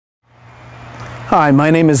Hi,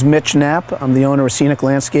 my name is Mitch Knapp. I'm the owner of Scenic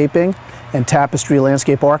Landscaping and Tapestry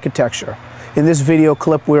Landscape Architecture. In this video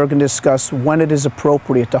clip, we're going to discuss when it is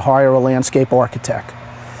appropriate to hire a landscape architect.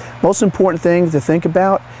 Most important thing to think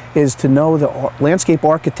about is to know that landscape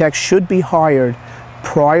architects should be hired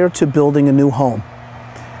prior to building a new home.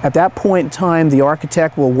 At that point in time, the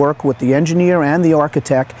architect will work with the engineer and the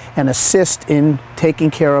architect and assist in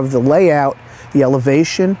taking care of the layout, the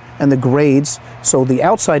elevation, and the grades, so the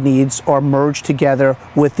outside needs are merged together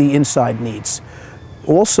with the inside needs.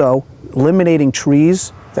 Also, eliminating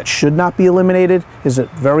trees that should not be eliminated is a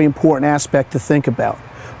very important aspect to think about.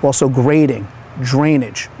 Also, grading,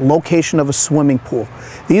 drainage, location of a swimming pool.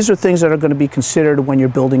 These are things that are going to be considered when you're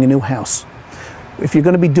building a new house. If you're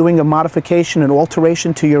going to be doing a modification and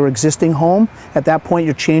alteration to your existing home, at that point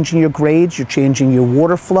you're changing your grades, you're changing your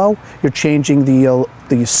water flow, you're changing the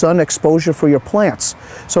sun exposure for your plants.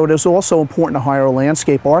 So it is also important to hire a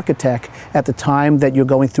landscape architect at the time that you're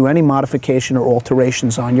going through any modification or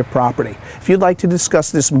alterations on your property. If you'd like to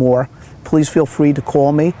discuss this more, please feel free to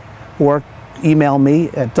call me or email me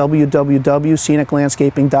at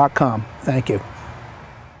www.sceniclandscaping.com. Thank you.